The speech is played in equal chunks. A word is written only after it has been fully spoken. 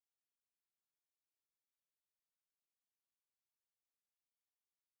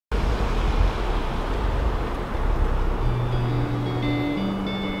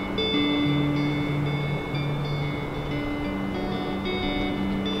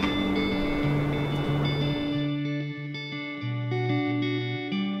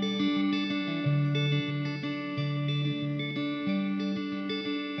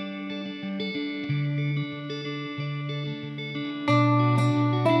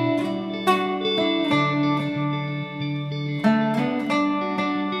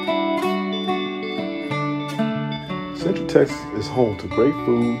Texas is home to great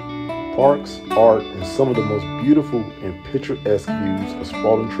food, parks, art, and some of the most beautiful and picturesque views of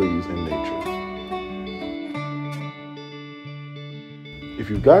sprawling trees and nature. If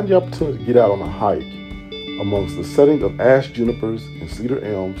you've gotten the opportunity to get out on a hike amongst the setting of ash junipers and cedar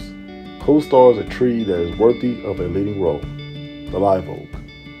elms, co-stars a tree that is worthy of a leading role, the live oak.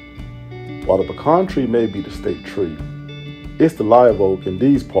 While the pecan tree may be the state tree, it's the live oak in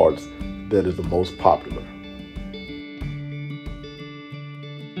these parts that is the most popular.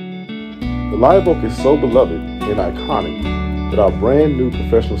 The live oak is so beloved and iconic that our brand new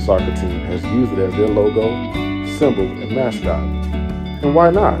professional soccer team has used it as their logo, symbol, and mascot. And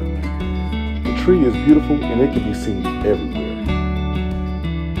why not? The tree is beautiful and it can be seen everywhere.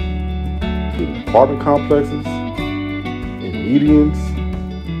 In apartment complexes, in medians,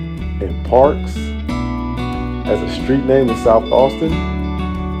 in parks, as a street name in South Austin,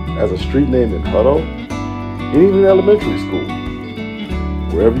 as a street name in Hutto, and even in elementary school.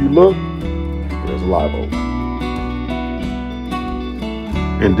 Wherever you look, there's a live oak.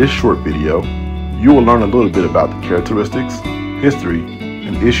 In this short video, you will learn a little bit about the characteristics, history,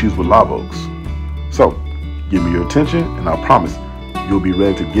 and issues with live oaks. So, give me your attention and I promise you'll be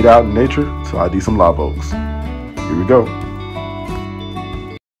ready to get out in nature to ID some live oaks. Here we go.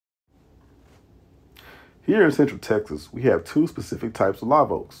 Here in Central Texas, we have two specific types of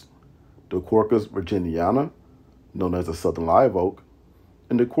live oaks. The Quercus virginiana, known as the Southern live oak,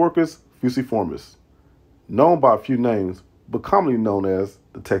 and the Quercus fusiformis, known by a few names, but commonly known as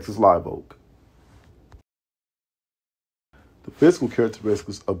the Texas live oak. The physical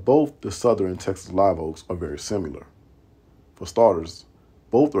characteristics of both the Southern and Texas live oaks are very similar. For starters,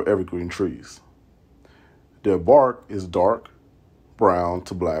 both are evergreen trees. Their bark is dark brown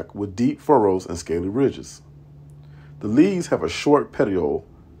to black with deep furrows and scaly ridges. The leaves have a short petiole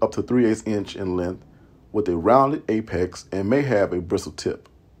up to 3/8 inch in length with a rounded apex and may have a bristle tip.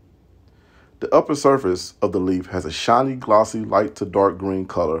 The upper surface of the leaf has a shiny, glossy, light to dark green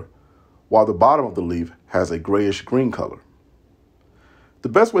color, while the bottom of the leaf has a grayish green color. The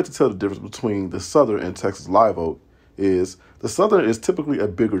best way to tell the difference between the Southern and Texas live oak is the Southern is typically a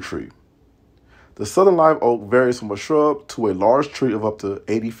bigger tree. The Southern live oak varies from a shrub to a large tree of up to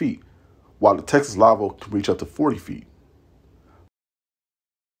 80 feet, while the Texas live oak can reach up to 40 feet.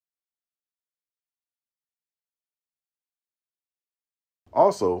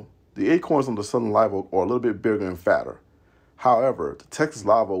 Also, the acorns on the Southern live oak are a little bit bigger and fatter. However, the Texas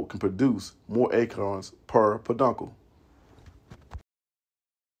live oak can produce more acorns per peduncle.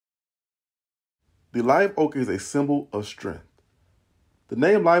 The live oak is a symbol of strength. The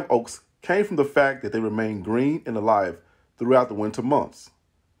name live oaks came from the fact that they remain green and alive throughout the winter months,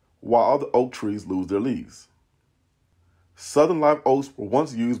 while other oak trees lose their leaves. Southern live oaks were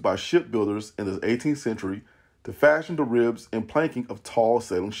once used by shipbuilders in the 18th century to fashion the ribs and planking of tall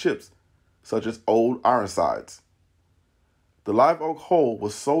sailing ships, such as old Ironsides. The live oak hull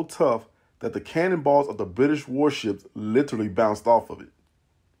was so tough that the cannonballs of the British warships literally bounced off of it.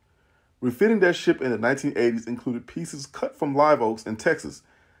 Refitting that ship in the 1980s included pieces cut from live oaks in Texas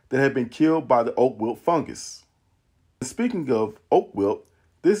that had been killed by the oak wilt fungus. And speaking of oak wilt,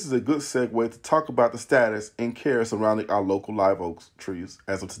 this is a good segue to talk about the status and care surrounding our local live oak trees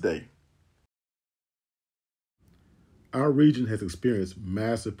as of today. Our region has experienced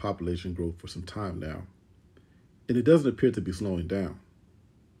massive population growth for some time now, and it doesn't appear to be slowing down.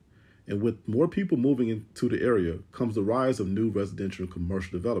 And with more people moving into the area comes the rise of new residential and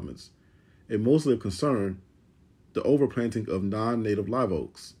commercial developments, and mostly of concern, the overplanting of non-native live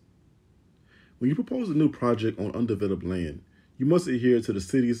oaks. When you propose a new project on undeveloped land, you must adhere to the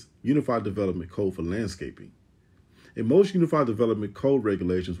city's Unified Development Code for landscaping. And most Unified Development Code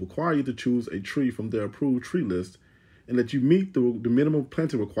regulations require you to choose a tree from their approved tree list and that you meet the minimum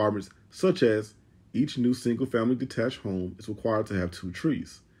planting requirements, such as each new single-family detached home is required to have 2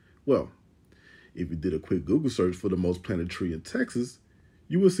 trees. Well, if you did a quick Google search for the most planted tree in Texas,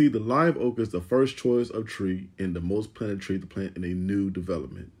 you will see the live oak is the first choice of tree and the most planted tree to plant in a new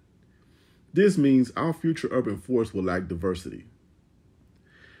development. This means our future urban forest will lack diversity.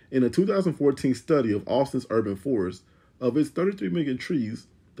 In a 2014 study of Austin's urban forest, of its 33 million trees,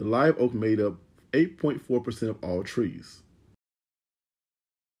 the live oak made up 8.4% of all trees.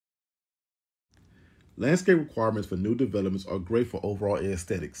 Landscape requirements for new developments are great for overall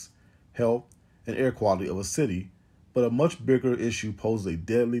aesthetics, health, and air quality of a city, but a much bigger issue poses a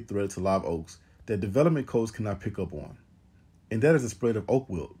deadly threat to live oaks that development codes cannot pick up on, and that is the spread of oak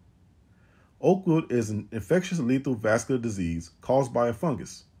wilt. Oak wilt is an infectious lethal vascular disease caused by a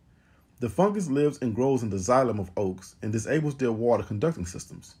fungus. The fungus lives and grows in the xylem of oaks and disables their water conducting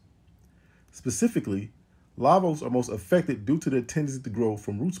systems. Specifically, Live oaks are most affected due to their tendency to grow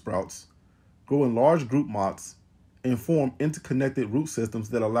from root sprouts, grow in large group mottes, and form interconnected root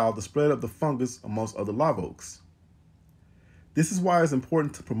systems that allow the spread of the fungus amongst other live oaks. This is why it's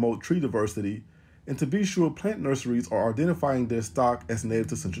important to promote tree diversity and to be sure plant nurseries are identifying their stock as native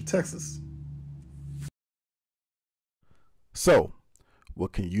to Central Texas. So,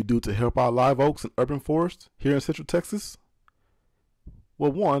 what can you do to help our live oaks and urban forests here in Central Texas?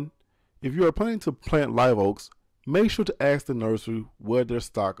 Well, one, if you are planning to plant live oaks, make sure to ask the nursery where their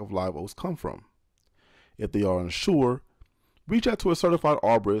stock of live oaks come from. If they are unsure, reach out to a certified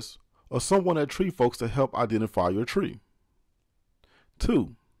arborist or someone at Tree Folks to help identify your tree.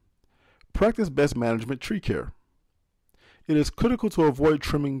 2. Practice best management tree care. It is critical to avoid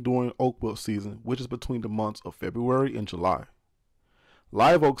trimming during oak wilt season, which is between the months of February and July.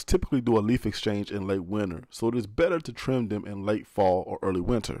 Live oaks typically do a leaf exchange in late winter, so it is better to trim them in late fall or early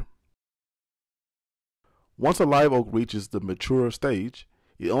winter. Once a live oak reaches the mature stage,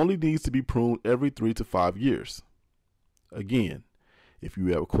 it only needs to be pruned every 3 to 5 years. Again, if you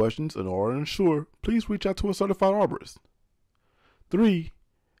have questions and are unsure, please reach out to a certified arborist. 3,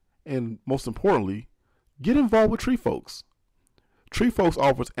 and most importantly, get involved with Tree Folks. Tree Folks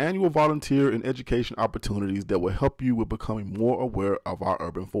offers annual volunteer and education opportunities that will help you with becoming more aware of our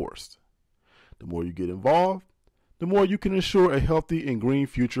urban forest. The more you get involved, the more you can ensure a healthy and green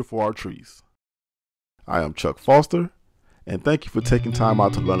future for our trees. I am Chuck Foster, and thank you for taking time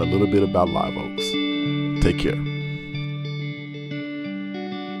out to learn a little bit about live oaks. Take care.